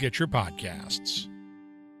wherever you get your podcasts.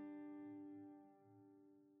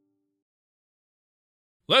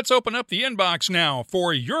 Let's open up the inbox now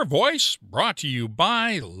for your voice, brought to you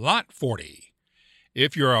by Lot 40.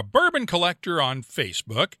 If you're a bourbon collector on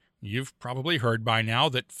Facebook, you've probably heard by now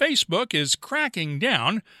that Facebook is cracking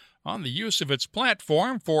down on the use of its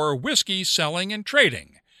platform for whiskey selling and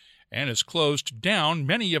trading, and has closed down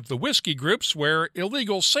many of the whiskey groups where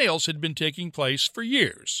illegal sales had been taking place for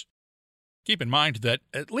years. Keep in mind that,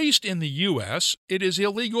 at least in the U.S., it is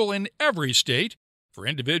illegal in every state for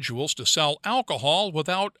individuals to sell alcohol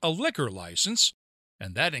without a liquor license,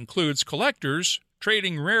 and that includes collectors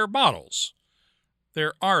trading rare bottles.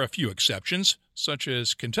 There are a few exceptions, such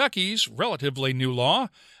as Kentucky's relatively new law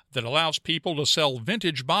that allows people to sell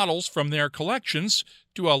vintage bottles from their collections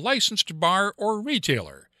to a licensed bar or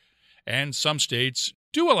retailer, and some states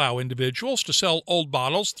do allow individuals to sell old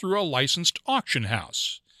bottles through a licensed auction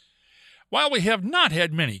house. While we have not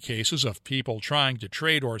had many cases of people trying to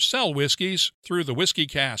trade or sell whiskeys through the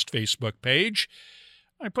WhiskyCast Facebook page,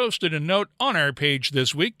 I posted a note on our page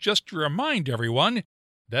this week just to remind everyone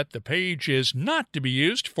that the page is not to be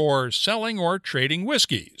used for selling or trading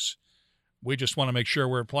whiskeys. We just want to make sure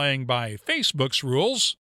we're playing by Facebook's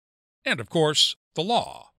rules and, of course, the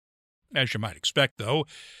law. As you might expect, though,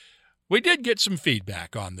 we did get some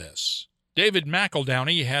feedback on this. David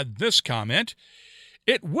McEldowney had this comment: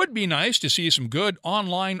 "It would be nice to see some good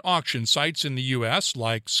online auction sites in the U.S.,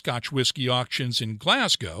 like Scotch Whisky Auctions in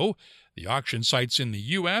Glasgow. The auction sites in the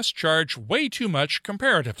U.S. charge way too much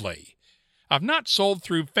comparatively. I've not sold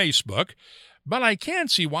through Facebook, but I can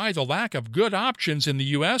see why the lack of good options in the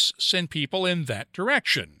U.S. send people in that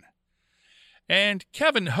direction." And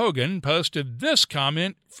Kevin Hogan posted this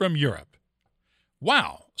comment from Europe: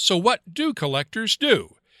 "Wow, so what do collectors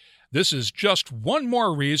do? This is just one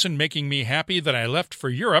more reason making me happy that I left for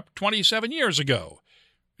Europe 27 years ago.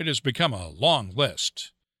 It has become a long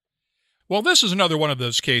list." Well, this is another one of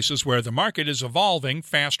those cases where the market is evolving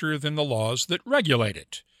faster than the laws that regulate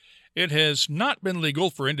it. It has not been legal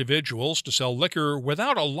for individuals to sell liquor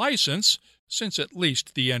without a license since at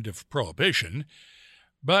least the end of Prohibition.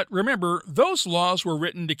 But remember, those laws were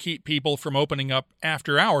written to keep people from opening up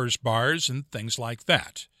after-hours bars and things like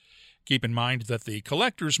that. Keep in mind that the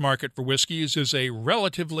collector's market for whiskeys is a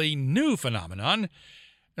relatively new phenomenon,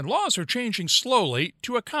 and laws are changing slowly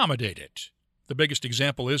to accommodate it. The biggest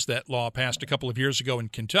example is that law passed a couple of years ago in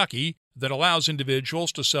Kentucky that allows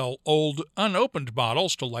individuals to sell old, unopened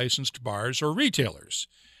bottles to licensed bars or retailers.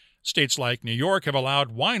 States like New York have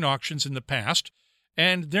allowed wine auctions in the past,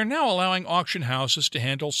 and they're now allowing auction houses to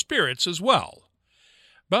handle spirits as well.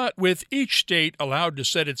 But with each state allowed to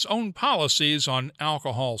set its own policies on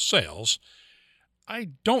alcohol sales, I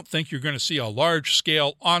don't think you're going to see a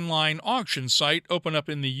large-scale online auction site open up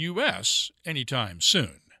in the U.S. anytime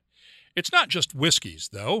soon. It's not just whiskeys,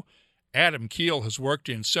 though. Adam Keel has worked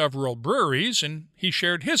in several breweries, and he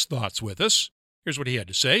shared his thoughts with us. Here's what he had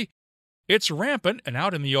to say. It's rampant and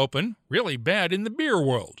out in the open, really bad in the beer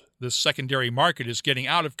world. The secondary market is getting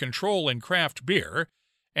out of control in craft beer,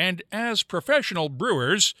 and as professional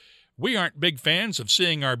brewers, we aren't big fans of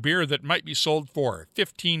seeing our beer that might be sold for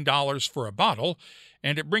 $15 for a bottle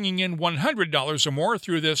and it bringing in $100 or more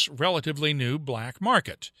through this relatively new black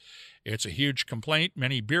market. It's a huge complaint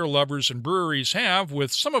many beer lovers and breweries have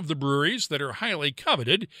with some of the breweries that are highly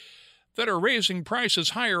coveted that are raising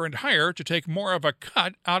prices higher and higher to take more of a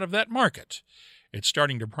cut out of that market. It's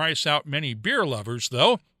starting to price out many beer lovers,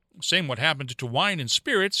 though. Same what happened to wine and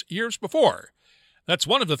spirits years before. That's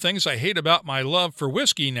one of the things I hate about my love for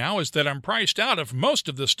whiskey now is that I'm priced out of most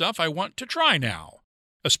of the stuff I want to try now.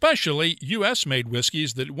 Especially U.S.-made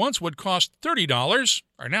whiskeys that once would cost $30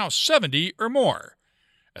 are now $70 or more.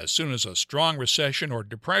 As soon as a strong recession or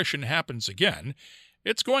depression happens again,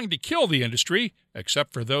 it's going to kill the industry,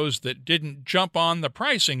 except for those that didn't jump on the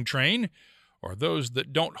pricing train or those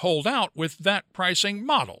that don't hold out with that pricing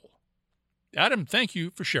model. Adam, thank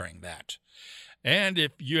you for sharing that. And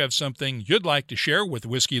if you have something you'd like to share with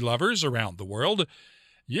whiskey lovers around the world,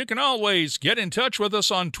 you can always get in touch with us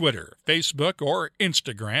on Twitter, Facebook, or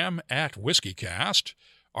Instagram at WhiskyCast.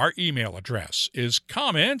 Our email address is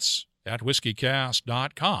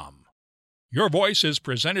comments@whiskycast.com. Your Voice is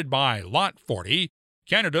presented by Lot 40,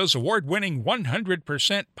 Canada's award-winning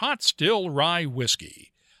 100% pot still rye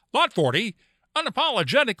whiskey. Lot 40,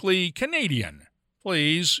 unapologetically Canadian.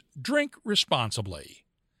 Please drink responsibly.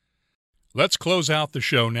 Let's close out the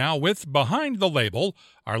show now with Behind the Label,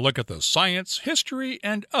 our look at the science, history,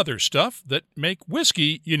 and other stuff that make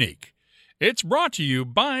whiskey unique. It's brought to you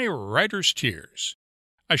by Writer's Tears.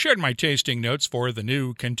 I shared my tasting notes for the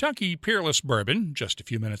new Kentucky Peerless Bourbon just a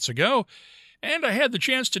few minutes ago, and I had the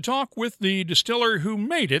chance to talk with the distiller who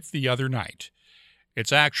made it the other night.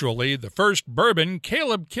 It's actually the first bourbon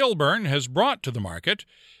Caleb Kilburn has brought to the market.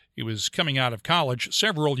 He was coming out of college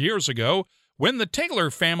several years ago when the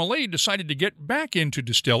Taylor family decided to get back into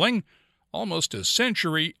distilling, almost a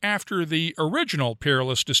century after the original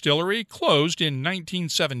Peerless Distillery closed in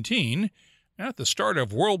 1917 at the start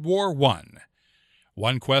of World War I.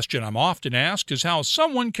 One question I'm often asked is how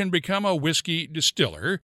someone can become a whiskey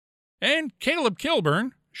distiller, and Caleb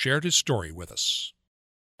Kilburn shared his story with us.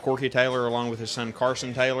 Corky Taylor, along with his son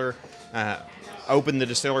Carson Taylor, opened the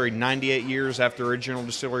distillery 98 years after the original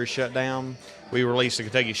distillery shut down. We released the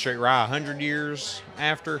Kentucky Straight Rye 100 years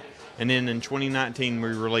after, and then in 2019 we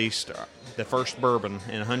released the first bourbon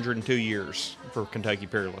in 102 years for Kentucky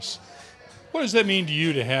Peerless. What does that mean to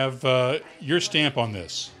you to have your stamp on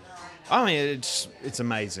this? I mean, it's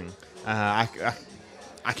amazing. I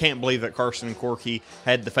can't believe that Carson and Corky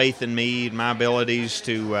had the faith in me and my abilities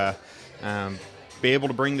to be able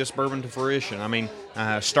to bring this bourbon to fruition. I mean,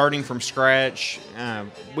 starting from scratch,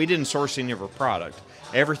 we didn't source any of our product.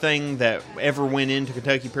 Everything that ever went into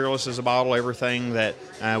Kentucky Peerless as a bottle, everything that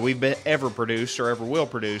we've ever produced or ever will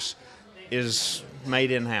produce is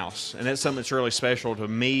made in-house. And that's something that's really special to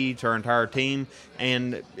me, to our entire team.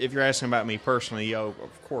 And if you're asking about me personally, of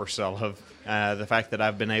course I love the fact that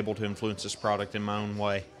I've been able to influence this product in my own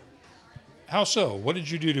way. How so? What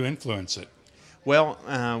did you do to influence it? Well,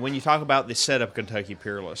 when you talk about the setup Kentucky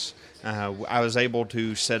Peerless, I was able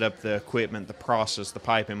to set up the equipment, the process, the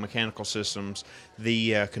piping, mechanical systems,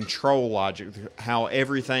 the control logic, how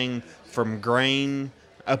everything from grain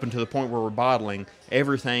up until the point where we're bottling,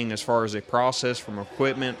 everything as far as a process, from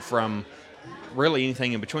equipment, from really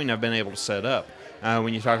anything in between, I've been able to set up.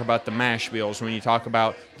 When you talk about the mash bills, when you talk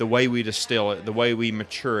about the way we distill it, the way we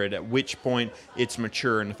mature it, at which point it's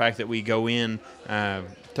mature, and the fact that we go in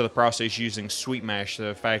to the process using sweet mash,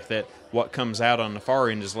 the fact that what comes out on the far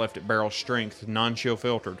end is left at barrel strength, non-chill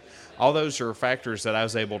filtered. All those are factors that I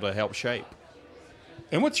was able to help shape.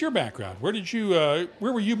 And what's your background? Where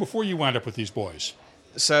were you before you wound up with these boys?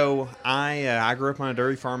 So I grew up on a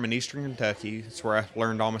dairy farm in eastern Kentucky. It's where I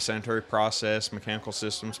learned all my sanitary process, mechanical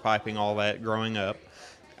systems, piping, all that growing up.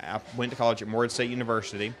 I went to college at Morehead State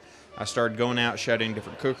University. I started going out shadowing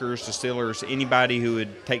different cookers, distillers, anybody who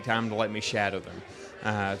would take time to let me shadow them.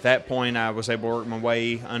 At that point, I was able to work my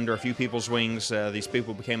way under a few people's wings. These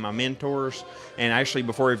people became my mentors. And actually,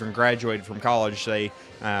 before I even graduated from college, they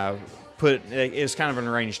it was kind of an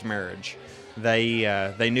arranged marriage.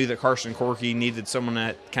 They knew that Carson Corky needed someone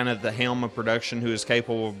at kind of the helm of production who is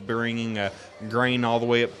capable of bringing grain all the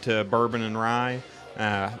way up to bourbon and rye.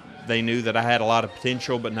 They knew that I had a lot of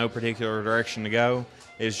potential but no particular direction to go.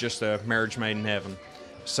 It was just a marriage made in heaven.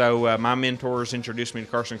 So my mentors introduced me to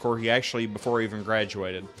Carson Corky actually before I even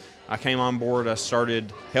graduated. I came on board, I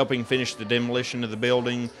started helping finish the demolition of the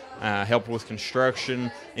building, helped with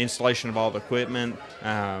construction, installation of all the equipment.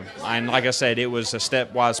 And like I said, it was a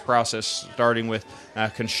stepwise process, starting with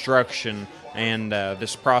construction and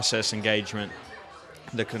this process engagement.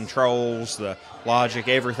 The controls, the logic,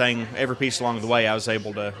 everything, every piece along the way I was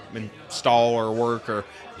able to install or work or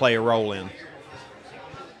play a role in.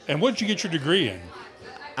 And what did you get your degree in?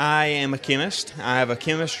 I am a chemist. I have a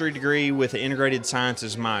chemistry degree with an integrated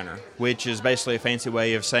sciences minor, which is basically a fancy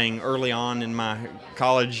way of saying early on in my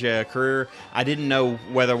college career, I didn't know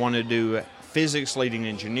whether I wanted to do physics leading to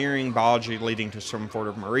engineering, biology leading to some sort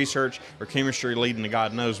of my research, or chemistry leading to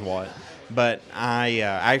God knows what. But I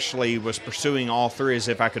actually was pursuing all three as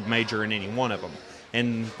if I could major in any one of them.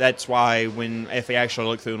 And that's why if I actually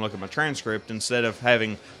look through and look at my transcript, instead of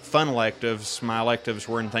having fun electives, my electives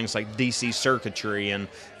were in things like DC circuitry and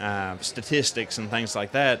statistics and things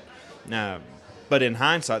like that. But in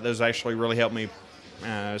hindsight, those actually really helped me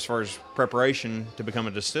as far as preparation to become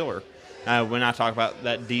a distiller. When I talk about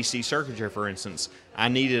that DC circuitry, for instance, I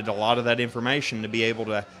needed a lot of that information to be able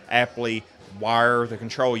to aptly wire the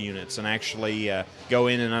control units and actually go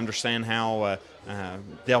in and understand how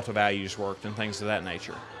delta values worked and things of that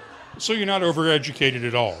nature. So you're not overeducated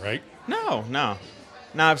at all, right? No,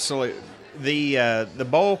 absolutely. The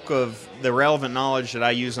bulk of the relevant knowledge that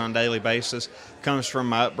I use on a daily basis comes from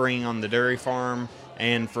my upbringing on the dairy farm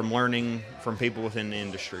and from learning from people within the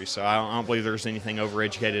industry. So I don't believe there's anything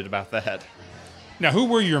overeducated about that. Now, who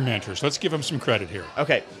were your mentors? Let's give them some credit here.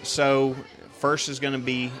 Okay, so first is going to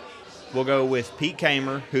be, we'll go with Pete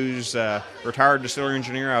Kamer, who's a retired distillery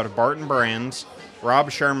engineer out of Barton Brands, Rob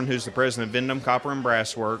Sherman, who's the president of Wyndham Copper and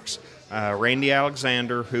Brass Works, Randy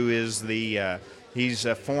Alexander, who is he's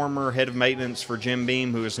a former head of maintenance for Jim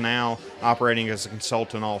Beam, who is now operating as a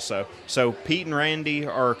consultant also. So Pete and Randy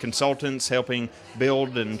are consultants helping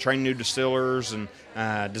build and train new distillers and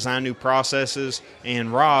design new processes,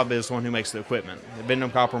 and Rob is the one who makes the equipment. The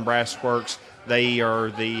Wyndham Copper and Brass Works, they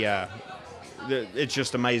are it's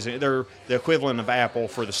just amazing. They're the equivalent of Apple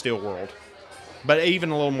for the steel world, but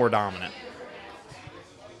even a little more dominant.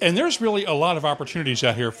 And there's really a lot of opportunities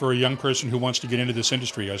out here for a young person who wants to get into this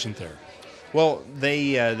industry, isn't there? Well,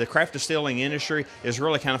 the craft distilling industry is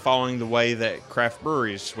really kind of following the way that craft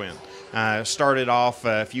breweries went. Started off,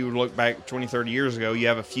 if you look back 20, 30 years ago, you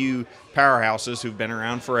have a few powerhouses who've been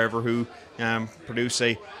around forever who produce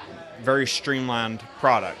a very streamlined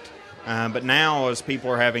product. But now, as people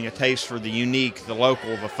are having a taste for the unique, the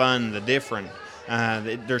local, the fun, the different,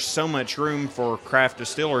 there's so much room for craft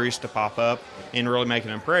distilleries to pop up and really make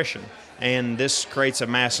an impression. And this creates a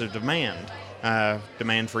massive demand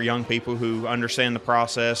for young people who understand the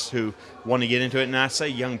process, who want to get into it. And I say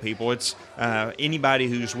young people, it's anybody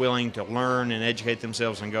who's willing to learn and educate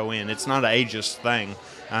themselves and go in. It's not an ageist thing.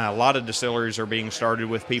 A lot of distilleries are being started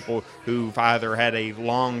with people who've either had a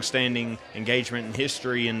long-standing engagement and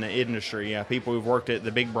history in the industry, people who've worked at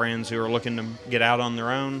the big brands who are looking to get out on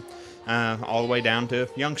their own, all the way down to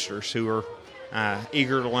youngsters who are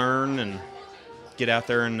eager to learn and get out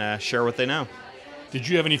there and share what they know. Did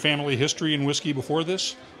you have any family history in whiskey before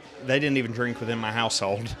this? They didn't even drink within my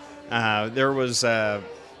household. There was,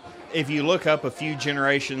 if you look up a few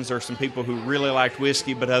generations, there are some people who really liked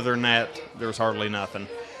whiskey, but other than that, there was hardly nothing.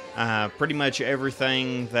 Pretty much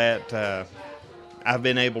everything that I've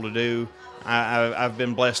been able to do, I've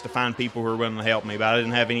been blessed to find people who are willing to help me, but I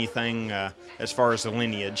didn't have anything as far as the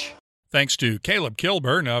lineage. Thanks to Caleb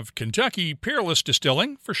Kilburn of Kentucky Peerless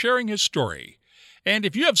Distilling for sharing his story. And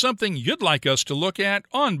if you have something you'd like us to look at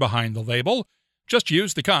on Behind the Label, just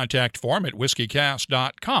use the contact form at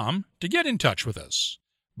whiskycast.com to get in touch with us.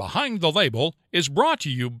 Behind the Label is brought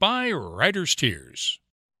to you by Writer's Tears.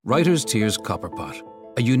 Writer's Tears Copperpot,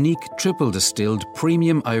 a unique triple distilled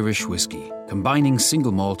premium Irish whiskey, combining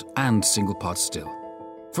single malt and single pot still.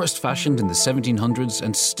 First fashioned in the 1700s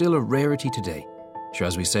and still a rarity today. Sure,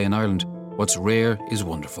 as we say in Ireland, what's rare is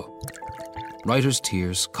wonderful. Writer's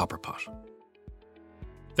Tears Copperpot.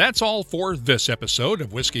 That's all for this episode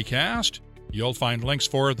of WhiskyCast. You'll find links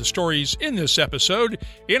for the stories in this episode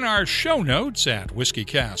in our show notes at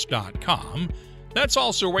whiskycast.com. That's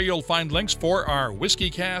also where you'll find links for our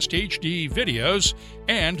WhiskyCast HD videos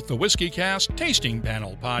and the WhiskyCast Tasting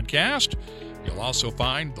Panel podcast. You'll also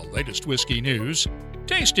find the latest whiskey news,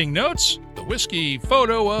 tasting notes, the whiskey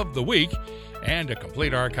photo of the week, and a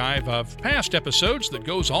complete archive of past episodes that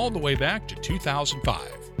goes all the way back to 2005.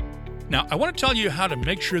 Now, I want to tell you how to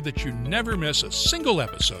make sure that you never miss a single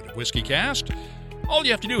episode of WhiskyCast. All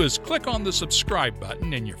you have to do is click on the subscribe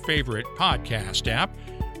button in your favorite podcast app,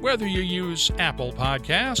 whether you use Apple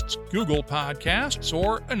Podcasts, Google Podcasts,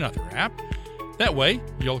 or another app. That way,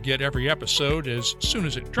 you'll get every episode as soon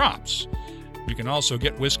as it drops. You can also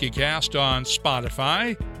get WhiskyCast on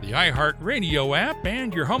Spotify, the iHeartRadio app,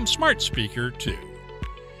 and your home smart speaker, too.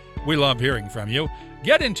 We love hearing from you.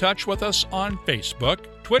 Get in touch with us on Facebook,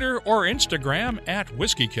 Twitter, or Instagram at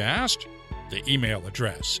WhiskyCast. The email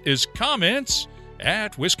address is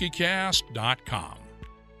comments@whiskycast.com.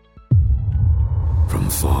 From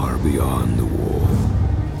far beyond the wall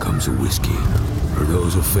comes a whiskey for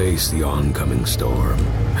those who face the oncoming storm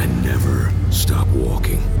and never stop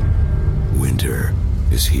walking. Winter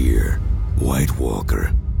is here. White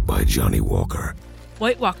Walker by Johnny Walker.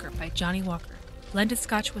 White Walker by Johnny Walker. Blended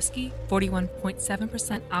Scotch whiskey,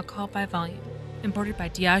 41.7% alcohol by volume. Imported by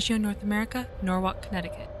Diageo North America, Norwalk,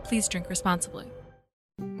 Connecticut. Please drink responsibly.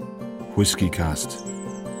 WhiskyCast.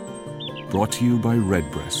 Brought to you by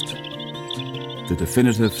Redbreast, the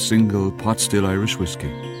definitive single pot still Irish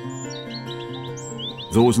whiskey.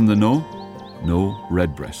 Those in the know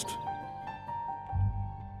Redbreast.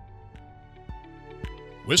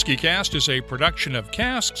 WhiskyCast is a production of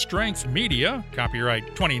Cask Strength Media,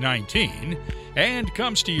 copyright 2019, and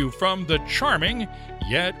comes to you from the charming,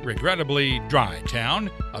 yet regrettably dry town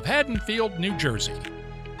of Haddonfield, New Jersey.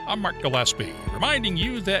 I'm Mark Gillespie, reminding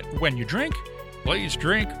you that when you drink, please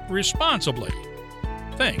drink responsibly.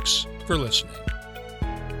 Thanks for listening.